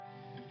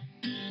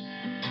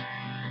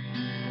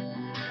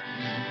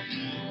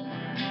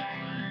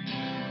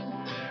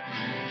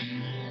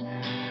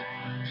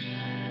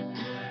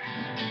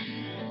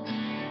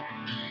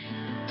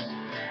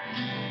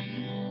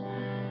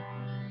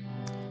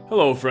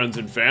Hello, friends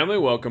and family.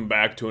 Welcome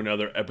back to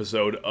another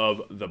episode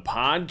of the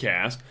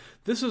podcast.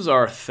 This is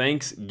our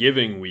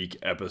Thanksgiving week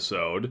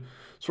episode.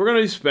 So we're going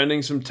to be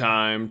spending some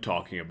time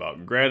talking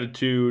about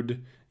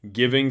gratitude,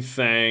 giving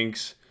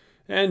thanks,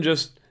 and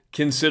just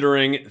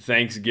considering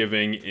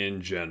Thanksgiving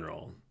in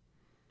general.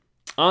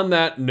 On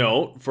that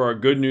note, for our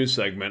good news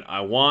segment, I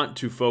want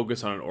to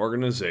focus on an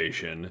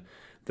organization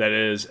that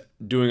is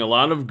doing a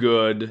lot of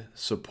good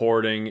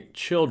supporting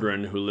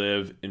children who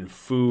live in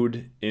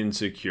food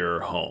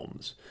insecure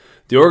homes.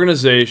 The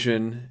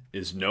organization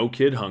is No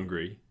Kid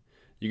Hungry.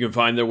 You can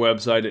find their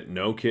website at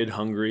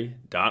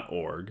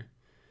nokidhungry.org.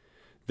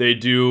 They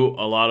do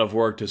a lot of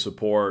work to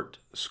support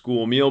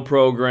school meal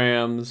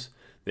programs.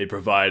 They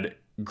provide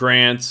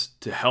grants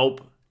to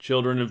help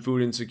children in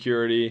food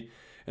insecurity.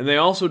 And they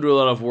also do a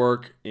lot of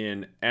work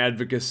in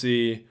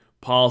advocacy,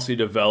 policy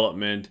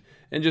development,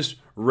 and just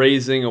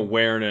raising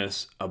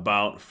awareness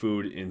about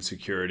food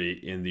insecurity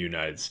in the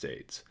United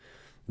States.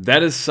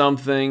 That is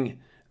something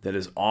that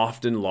is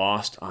often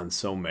lost on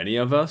so many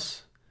of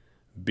us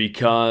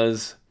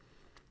because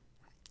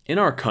in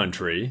our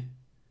country,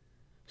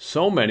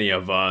 so many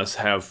of us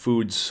have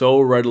food so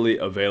readily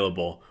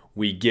available,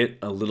 we get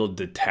a little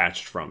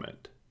detached from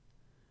it.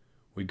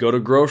 We go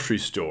to grocery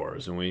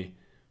stores and we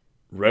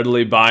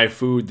readily buy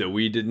food that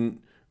we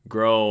didn't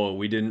grow,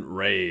 we didn't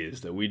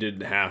raise, that we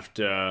didn't have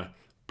to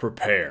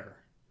prepare.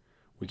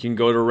 We can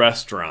go to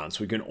restaurants,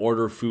 we can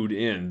order food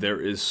in.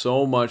 There is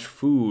so much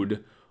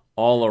food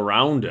all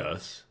around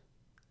us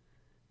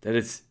that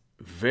it's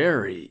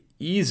very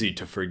easy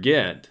to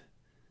forget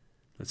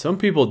that some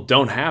people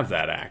don't have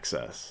that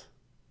access.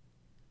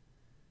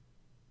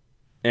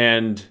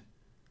 And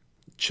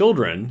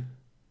children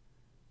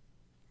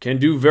can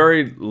do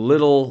very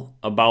little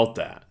about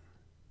that.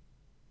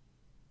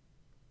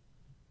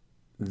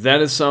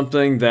 That is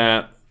something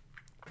that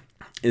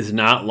is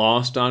not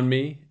lost on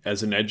me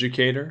as an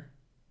educator,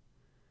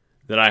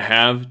 that I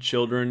have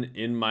children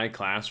in my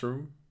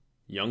classroom,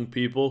 young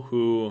people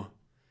who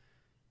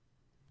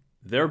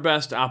their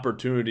best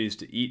opportunities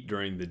to eat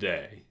during the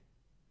day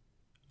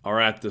are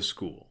at the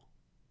school,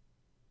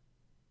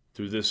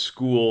 through this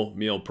school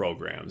meal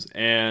programs.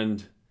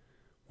 And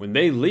when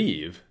they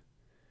leave,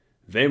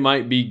 they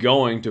might be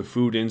going to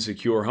food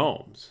insecure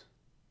homes.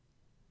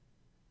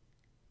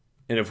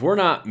 And if we're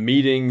not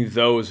meeting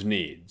those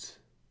needs,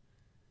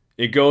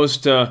 it goes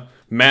to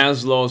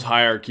Maslow's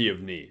hierarchy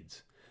of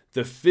needs.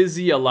 The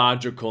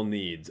physiological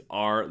needs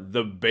are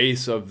the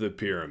base of the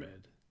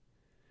pyramid.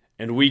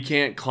 And we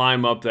can't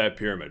climb up that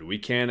pyramid. We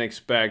can't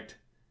expect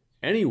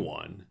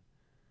anyone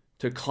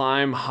to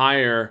climb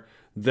higher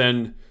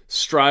than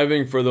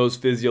striving for those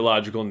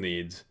physiological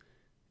needs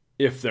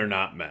if they're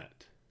not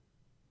met.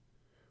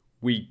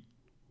 We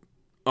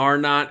are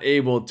not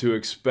able to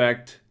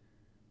expect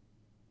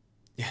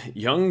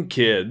young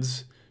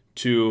kids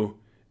to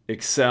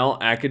excel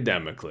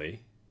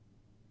academically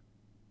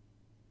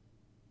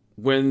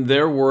when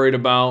they're worried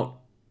about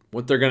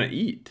what they're going to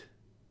eat.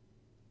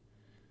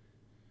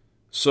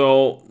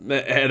 So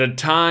at a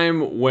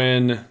time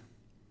when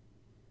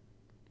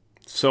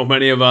so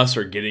many of us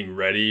are getting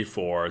ready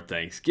for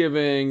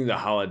Thanksgiving, the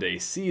holiday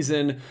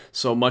season,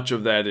 so much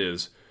of that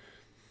is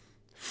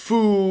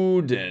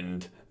food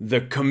and the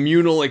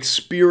communal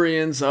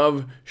experience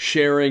of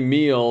sharing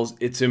meals,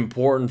 it's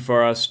important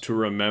for us to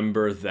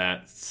remember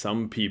that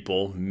some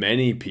people,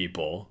 many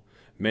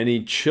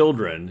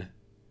children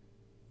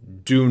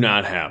do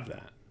not have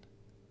that.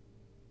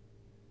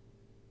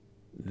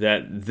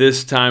 That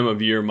this time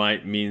of year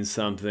might mean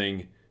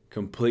something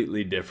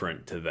completely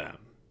different to them,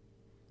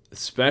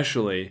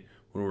 especially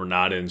when we're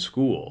not in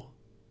school.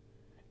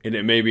 And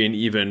it may be an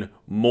even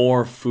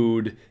more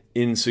food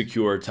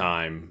insecure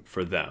time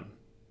for them.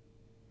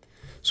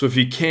 So if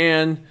you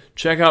can,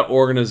 check out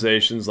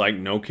organizations like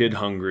No Kid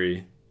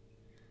Hungry.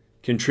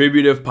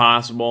 Contribute if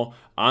possible.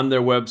 On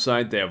their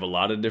website, they have a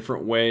lot of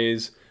different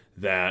ways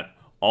that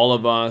all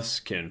of us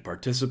can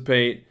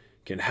participate,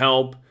 can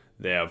help.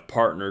 They have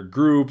partner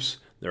groups.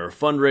 There are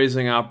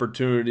fundraising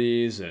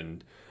opportunities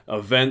and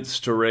events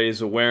to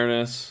raise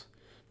awareness.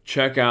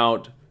 Check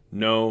out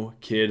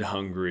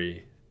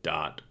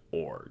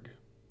nokidhungry.org.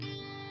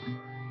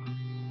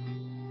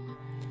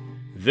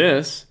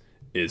 This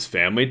is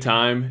Family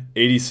Time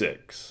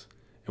 86,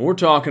 and we're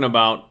talking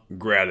about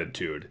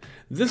gratitude.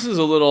 This is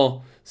a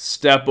little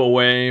step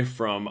away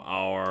from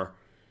our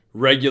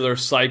regular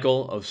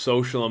cycle of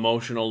social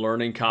emotional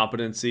learning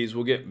competencies.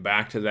 We'll get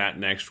back to that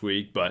next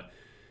week, but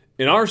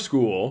in our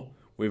school,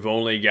 we've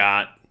only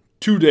got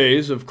 2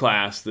 days of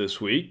class this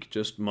week,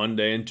 just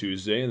Monday and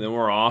Tuesday, and then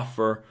we're off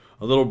for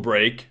a little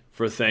break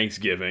for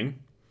Thanksgiving.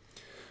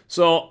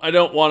 So I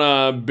don't want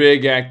a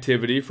big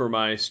activity for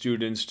my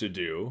students to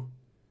do.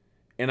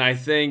 And I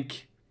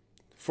think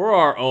for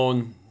our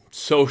own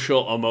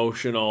social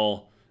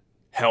emotional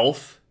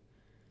health,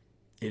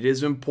 it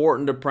is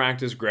important to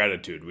practice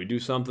gratitude. We do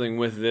something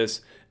with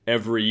this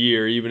every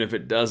year, even if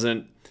it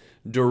doesn't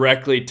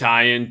directly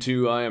tie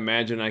into, I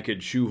imagine I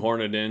could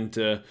shoehorn it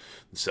into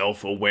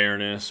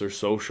self-awareness or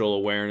social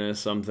awareness,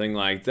 something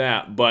like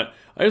that. But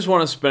I just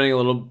want to spend a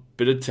little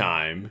bit of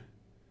time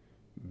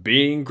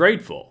being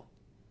grateful.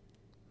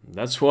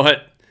 That's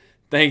what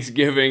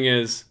Thanksgiving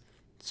is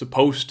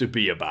supposed to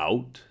be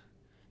about.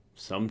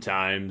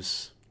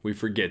 Sometimes we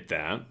forget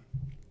that.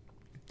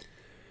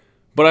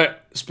 But I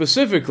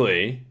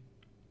specifically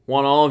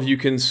want all of you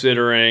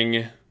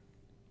considering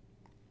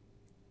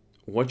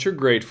what you're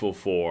grateful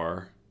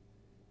for,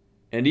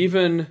 and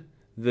even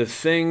the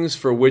things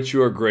for which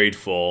you are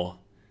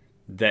grateful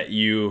that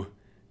you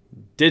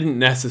didn't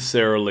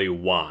necessarily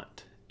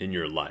want in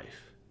your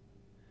life.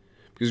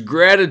 Because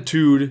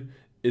gratitude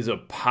is a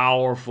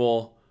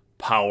powerful,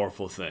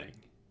 powerful thing.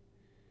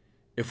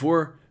 If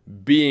we're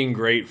being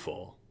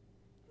grateful,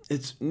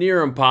 it's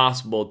near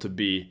impossible to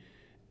be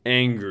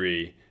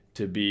angry,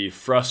 to be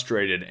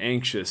frustrated,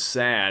 anxious,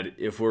 sad,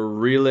 if we're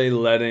really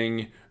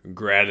letting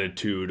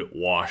gratitude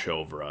wash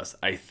over us.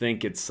 I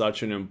think it's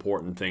such an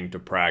important thing to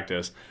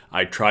practice.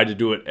 I try to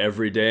do it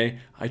every day.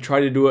 I try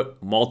to do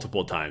it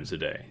multiple times a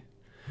day.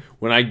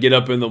 When I get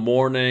up in the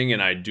morning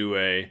and I do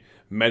a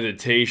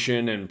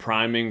meditation and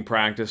priming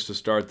practice to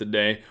start the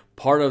day,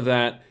 part of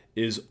that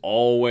is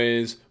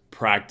always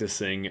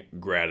practicing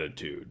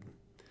gratitude.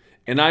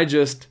 And I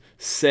just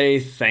say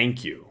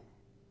thank you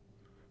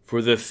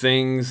for the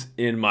things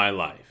in my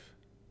life.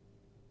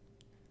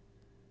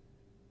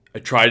 I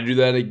try to do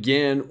that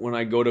again when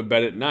I go to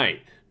bed at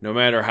night. No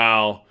matter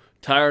how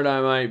tired I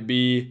might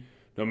be,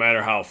 no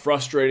matter how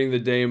frustrating the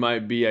day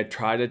might be, I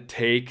try to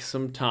take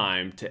some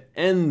time to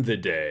end the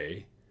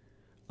day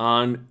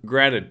on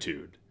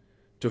gratitude,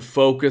 to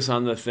focus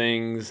on the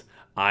things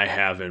I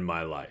have in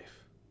my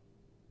life.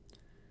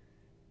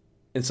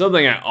 And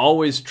something I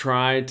always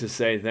try to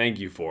say thank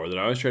you for, that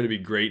I always try to be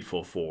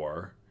grateful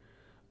for,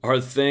 are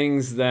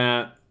things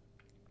that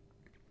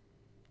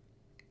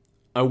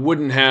I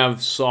wouldn't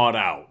have sought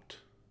out.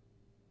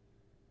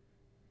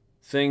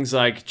 Things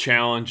like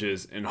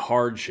challenges and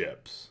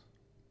hardships.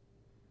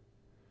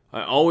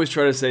 I always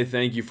try to say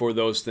thank you for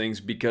those things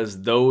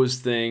because those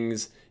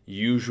things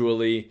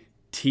usually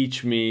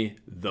teach me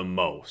the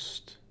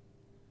most.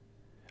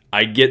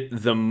 I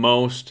get the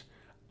most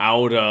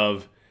out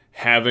of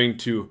having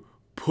to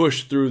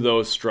push through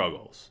those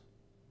struggles.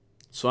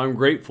 So I'm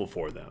grateful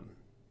for them.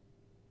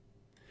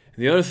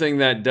 And the other thing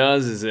that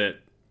does is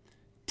it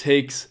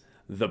takes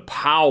the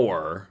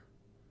power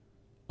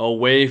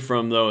away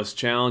from those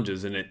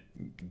challenges and it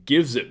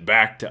gives it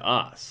back to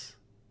us.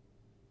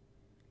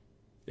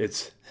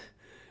 It's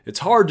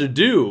hard to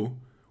do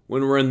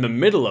when we're in the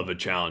middle of a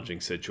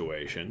challenging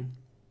situation.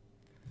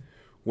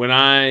 When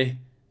I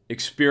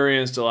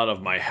experienced a lot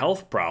of my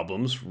health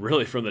problems,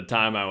 really from the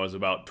time I was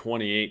about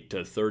 28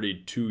 to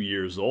 32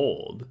 years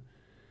old,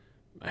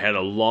 I had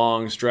a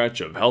long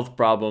stretch of health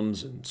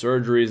problems and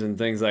surgeries and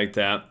things like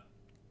that.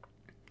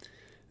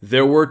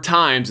 There were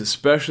times,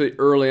 especially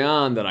early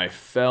on, that I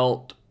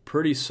felt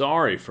pretty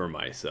sorry for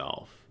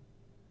myself.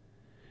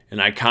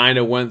 And I kind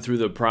of went through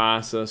the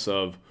process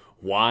of,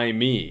 why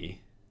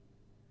me?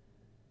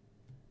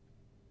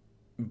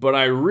 But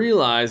I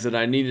realized that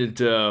I needed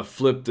to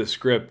flip the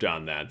script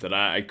on that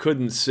I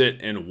couldn't sit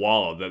and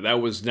wallow,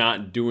 that was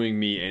not doing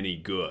me any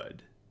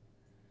good.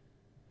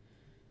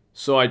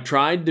 So I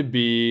tried to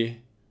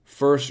be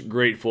first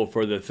grateful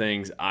for the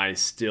things I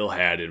still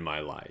had in my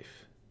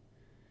life.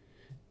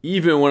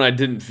 Even when I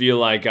didn't feel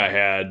like I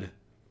had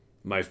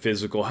my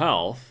physical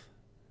health,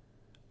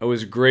 I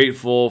was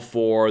grateful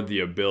for the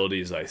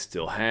abilities I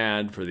still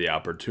had, for the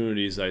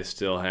opportunities I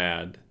still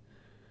had.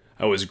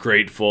 I was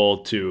grateful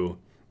to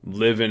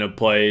live in a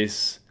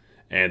place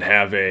and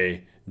have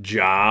a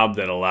job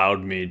that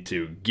allowed me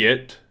to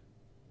get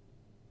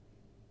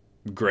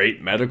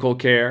great medical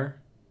care.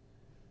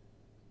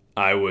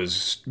 I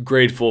was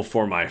grateful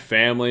for my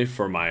family,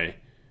 for my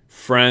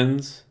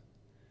friends.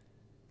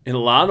 In a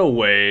lot of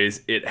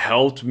ways, it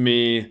helped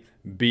me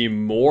be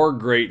more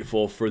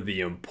grateful for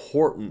the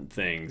important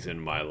things in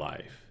my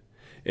life.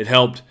 It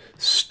helped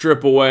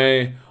strip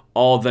away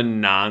all the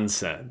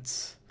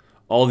nonsense,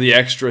 all the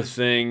extra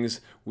things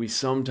we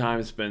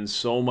sometimes spend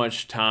so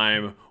much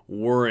time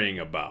worrying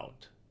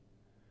about.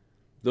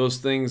 Those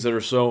things that are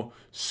so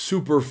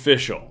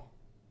superficial.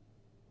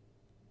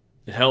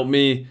 It helped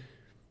me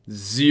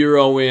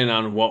zero in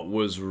on what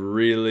was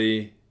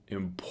really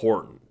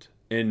important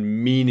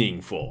and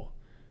meaningful,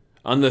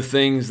 on the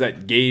things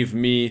that gave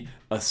me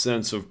a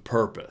sense of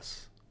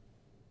purpose.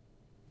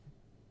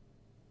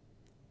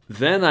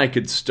 Then I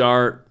could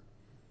start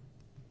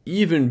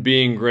even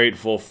being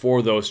grateful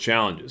for those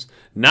challenges.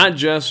 Not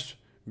just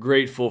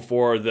grateful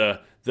for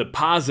the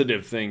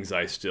positive things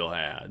I still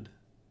had,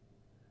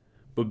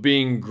 but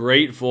being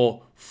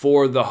grateful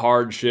for the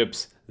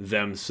hardships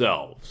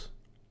themselves.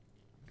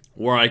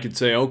 Where I could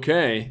say,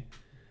 okay,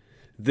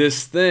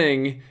 this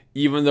thing,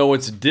 even though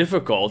it's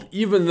difficult,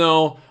 even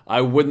though I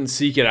wouldn't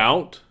seek it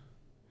out,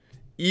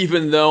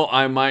 even though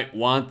I might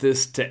want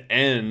this to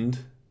end,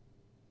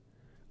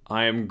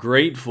 I am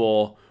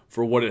grateful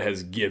for what it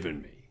has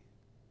given me.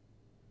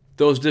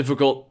 Those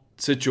difficult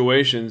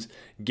situations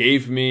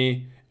gave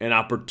me an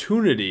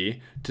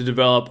opportunity to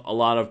develop a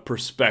lot of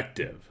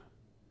perspective,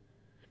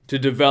 to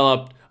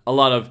develop a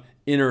lot of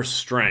inner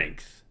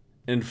strength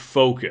and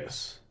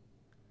focus.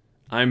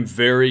 I'm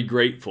very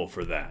grateful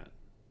for that.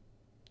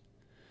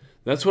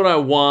 That's what I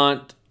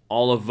want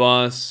all of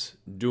us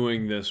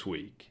doing this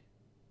week,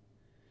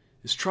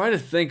 is try to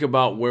think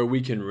about where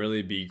we can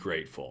really be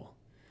grateful.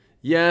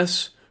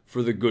 Yes,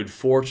 for the good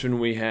fortune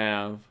we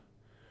have,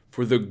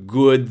 for the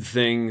good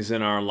things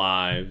in our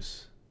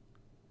lives.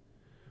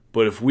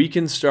 But if we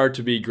can start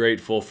to be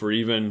grateful for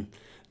even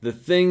the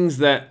things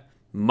that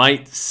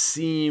might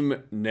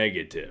seem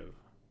negative,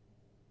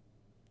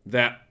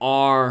 that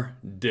are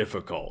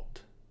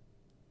difficult,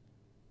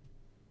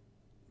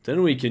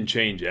 then we can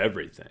change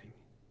everything.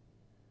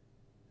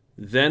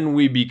 Then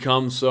we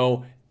become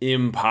so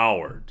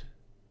empowered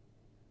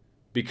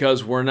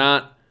because we're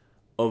not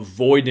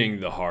avoiding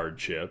the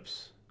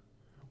hardships,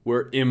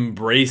 we're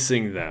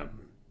embracing them.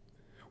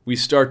 We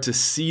start to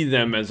see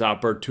them as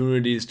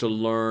opportunities to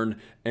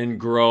learn and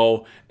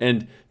grow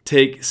and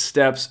take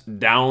steps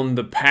down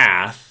the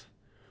path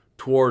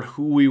toward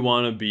who we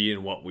want to be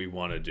and what we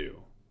want to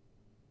do.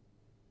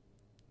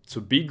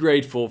 So be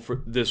grateful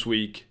for this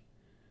week.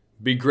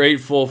 Be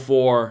grateful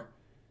for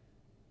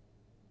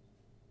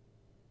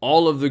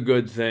all of the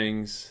good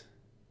things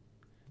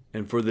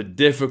and for the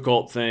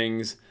difficult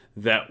things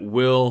that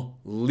will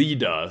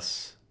lead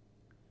us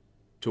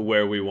to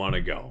where we want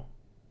to go.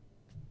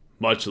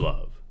 Much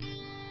love.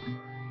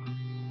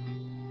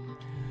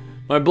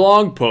 My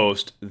blog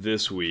post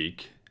this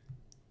week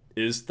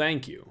is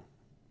thank you.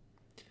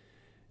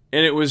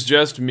 And it was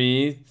just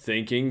me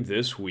thinking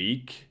this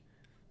week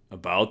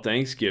about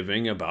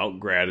Thanksgiving, about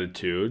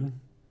gratitude,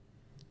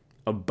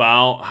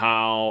 about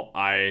how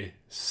I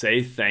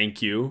say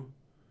thank you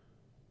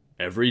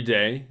every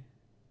day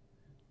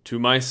to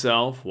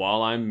myself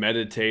while I'm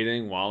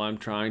meditating, while I'm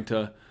trying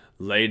to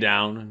lay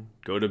down and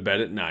go to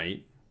bed at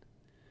night.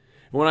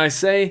 When I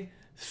say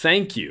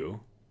thank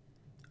you,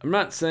 I'm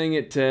not saying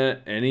it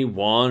to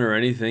anyone or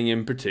anything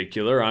in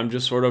particular. I'm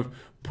just sort of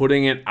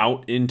putting it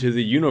out into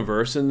the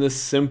universe in the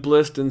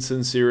simplest and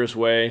sincerest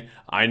way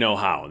I know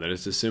how. That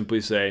is to simply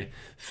say,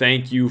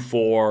 thank you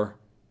for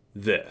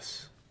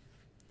this.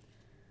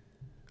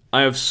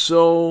 I have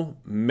so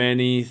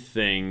many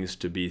things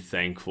to be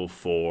thankful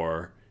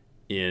for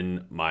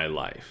in my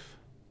life.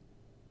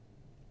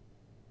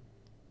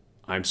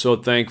 I'm so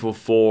thankful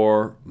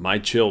for my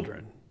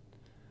children,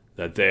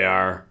 that they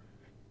are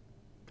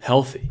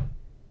healthy,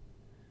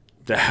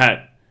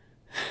 that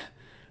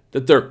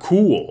they're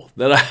cool,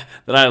 that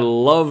I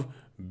love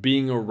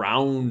being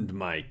around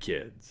my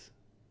kids,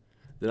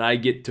 that I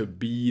get to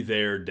be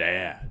their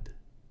dad.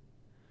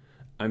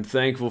 I'm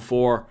thankful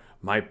for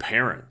my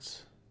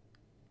parents.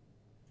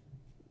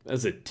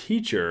 As a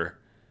teacher,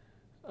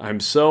 I'm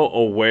so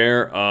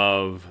aware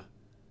of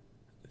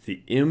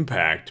the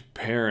impact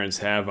parents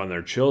have on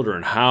their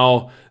children,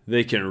 how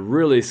they can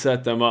really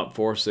set them up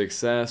for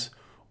success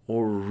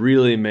or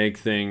really make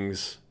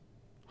things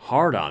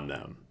hard on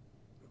them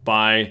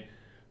by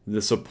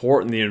the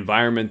support and the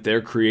environment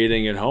they're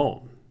creating at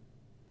home.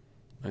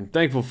 I'm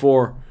thankful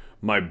for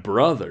my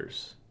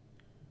brothers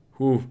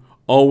who've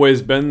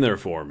always been there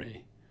for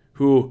me,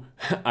 who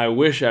I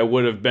wish I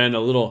would have been a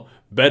little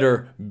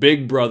better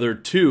big brother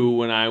to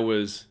when I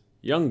was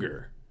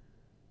younger.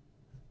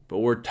 But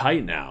we're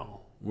tight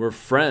now. We're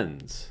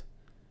friends.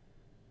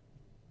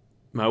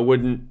 I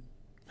wouldn't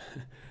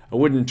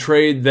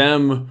trade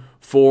them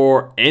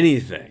for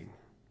anything.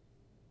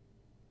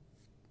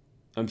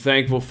 I'm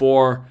thankful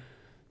for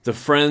the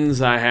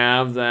friends I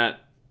have that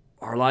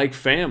are like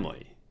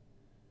family.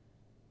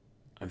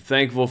 I'm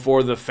thankful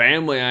for the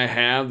family I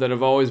have that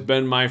have always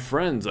been my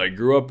friends. I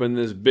grew up in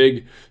this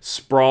big,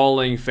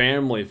 sprawling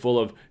family full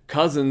of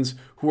cousins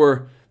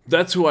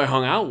that's who I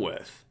hung out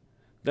with.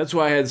 That's who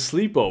I had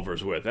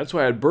sleepovers with. That's who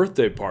I had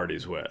birthday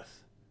parties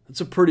with.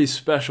 That's a pretty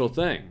special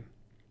thing.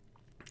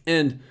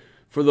 And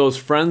for those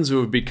friends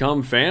who have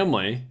become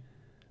family,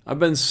 I've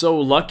been so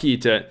lucky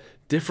to, at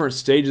different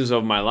stages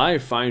of my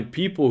life, find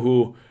people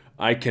who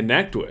I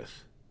connect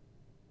with,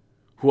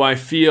 who I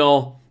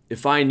feel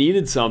if I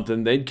needed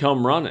something, they'd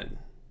come running.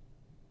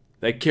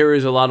 That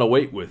carries a lot of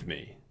weight with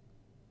me.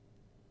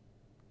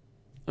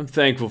 I'm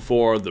thankful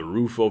for the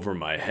roof over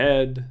my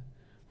head,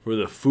 for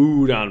the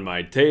food on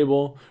my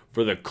table,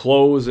 for the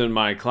clothes in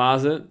my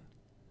closet.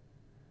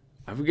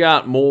 I've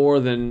got more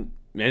than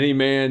any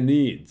man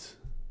needs.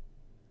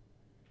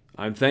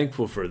 I'm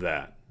thankful for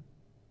that.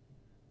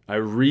 I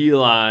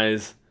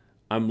realize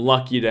I'm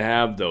lucky to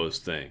have those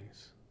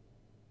things.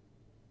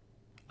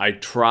 I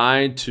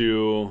try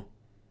to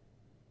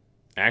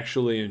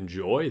actually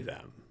enjoy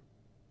them,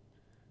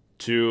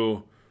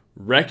 to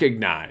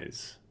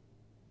recognize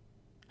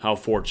how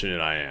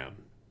fortunate I am.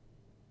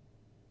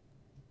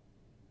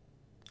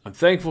 I'm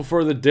thankful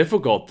for the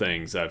difficult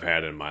things I've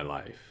had in my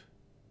life,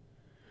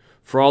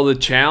 for all the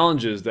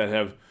challenges that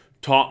have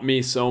taught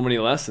me so many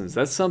lessons.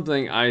 That's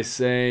something I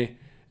say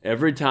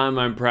Every time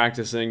I'm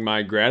practicing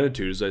my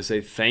gratitude, I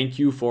say thank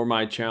you for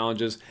my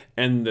challenges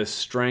and the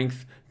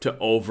strength to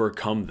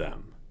overcome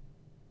them.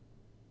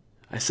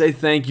 I say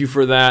thank you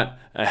for that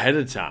ahead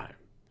of time,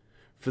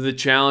 for the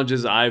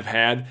challenges I've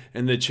had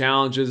and the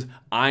challenges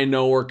I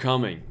know are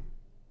coming.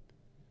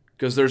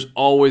 Because there's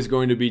always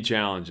going to be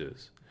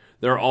challenges.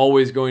 There are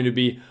always going to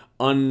be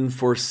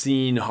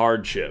unforeseen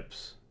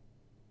hardships.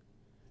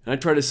 And I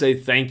try to say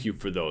thank you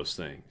for those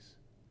things.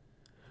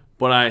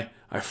 But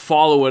I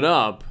follow it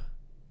up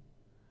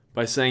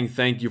by saying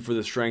thank you for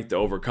the strength to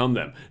overcome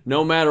them,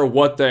 no matter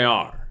what they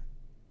are.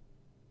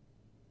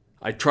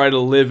 I try to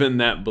live in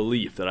that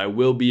belief that I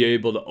will be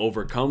able to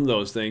overcome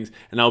those things,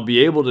 and I'll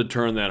be able to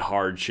turn that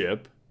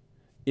hardship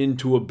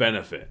into a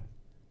benefit,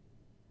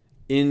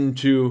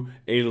 into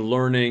a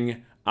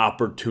learning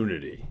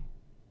opportunity.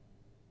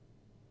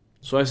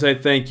 So I say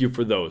thank you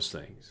for those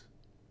things.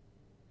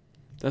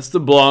 That's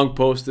the blog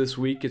post this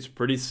week. It's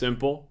pretty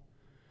simple.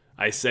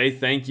 I say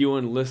thank you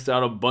and list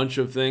out a bunch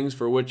of things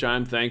for which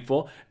I'm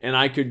thankful, and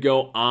I could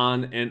go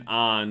on and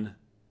on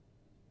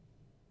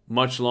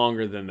much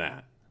longer than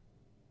that.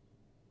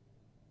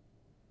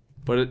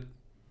 But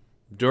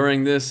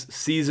during this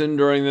season,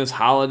 during this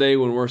holiday,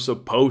 when we're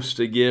supposed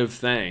to give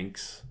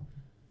thanks,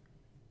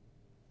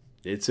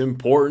 it's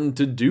important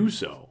to do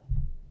so.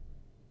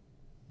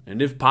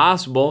 And if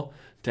possible,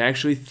 to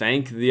actually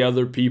thank the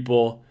other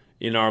people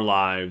in our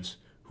lives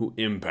who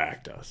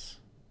impact us.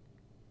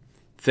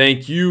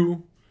 Thank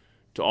you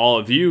to all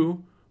of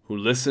you who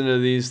listen to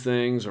these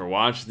things or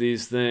watch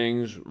these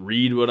things,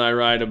 read what I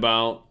write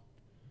about.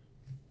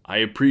 I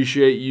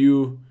appreciate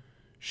you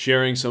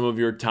sharing some of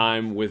your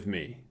time with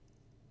me.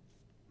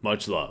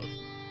 Much love.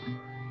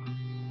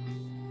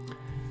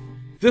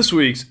 This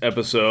week's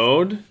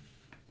episode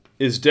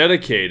is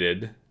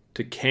dedicated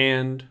to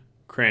canned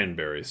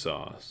cranberry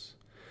sauce.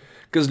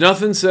 Because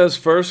nothing says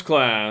first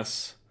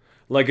class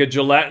like a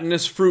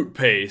gelatinous fruit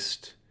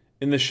paste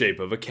in the shape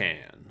of a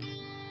can.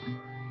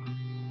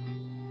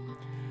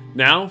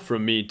 Now,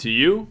 from me to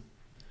you,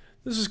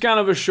 this is kind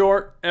of a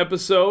short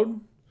episode.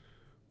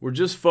 We're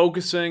just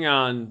focusing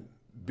on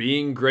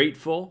being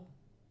grateful.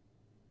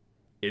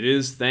 It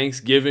is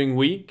Thanksgiving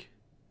week.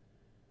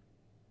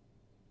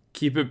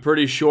 Keep it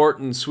pretty short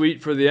and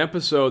sweet for the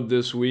episode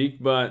this week,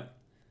 but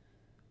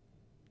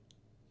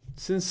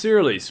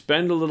sincerely,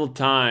 spend a little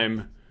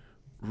time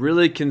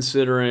really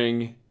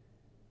considering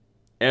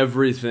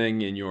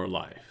everything in your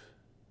life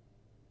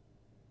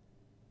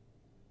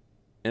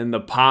and the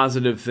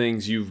positive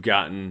things you've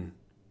gotten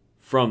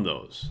from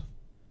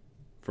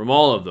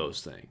all of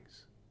those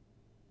things.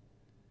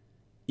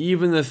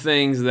 Even the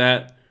things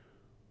that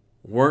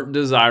weren't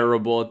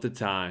desirable at the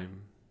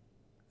time,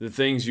 the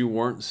things you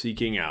weren't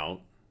seeking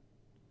out.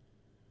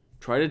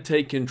 Try to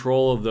take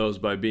control of those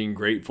by being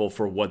grateful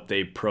for what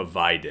they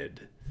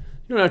provided.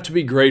 You don't have to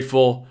be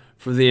grateful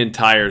for the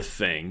entire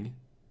thing.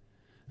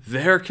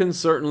 There can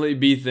certainly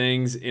be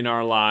things in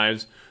our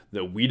lives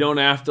that we don't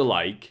have to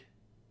like,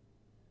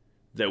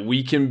 that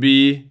we can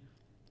be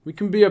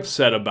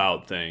upset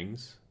about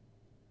things.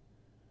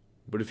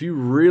 But if you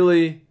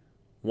really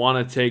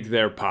want to take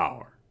their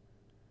power,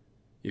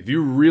 if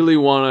you really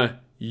want to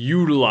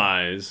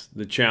utilize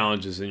the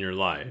challenges in your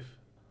life,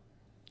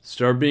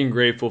 start being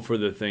grateful for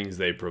the things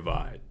they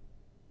provide.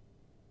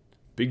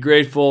 Be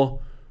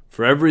grateful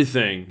for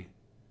everything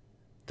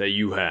that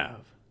you have.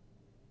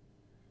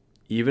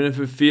 Even if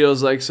it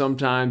feels like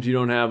sometimes you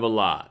don't have a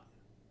lot.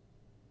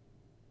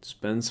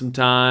 Spend some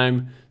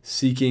time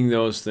seeking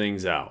those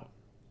things out.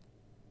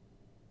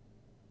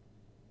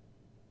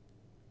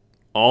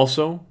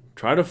 Also,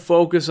 try to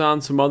focus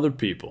on some other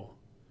people.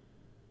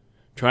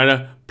 Try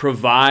to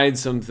provide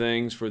some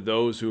things for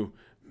those who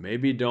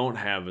maybe don't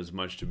have as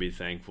much to be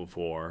thankful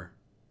for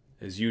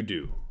as you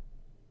do.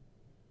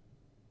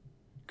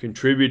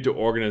 Contribute to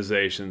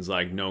organizations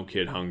like No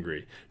Kid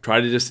Hungry.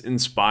 Try to just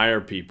inspire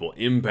people,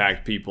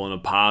 impact people in a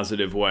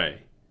positive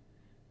way.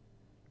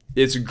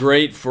 It's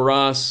great for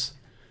us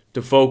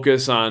to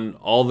focus on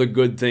all the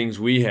good things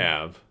we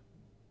have.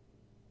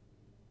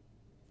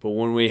 But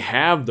when we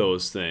have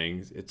those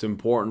things, it's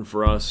important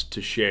for us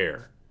to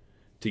share,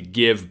 to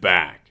give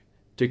back,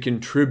 to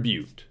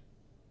contribute.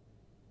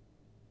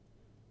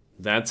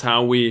 That's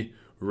how we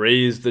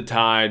raise the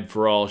tide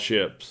for all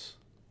ships.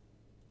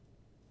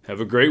 Have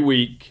a great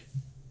week.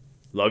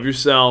 Love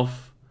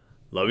yourself.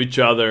 Love each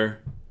other.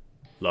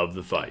 Love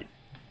the fight.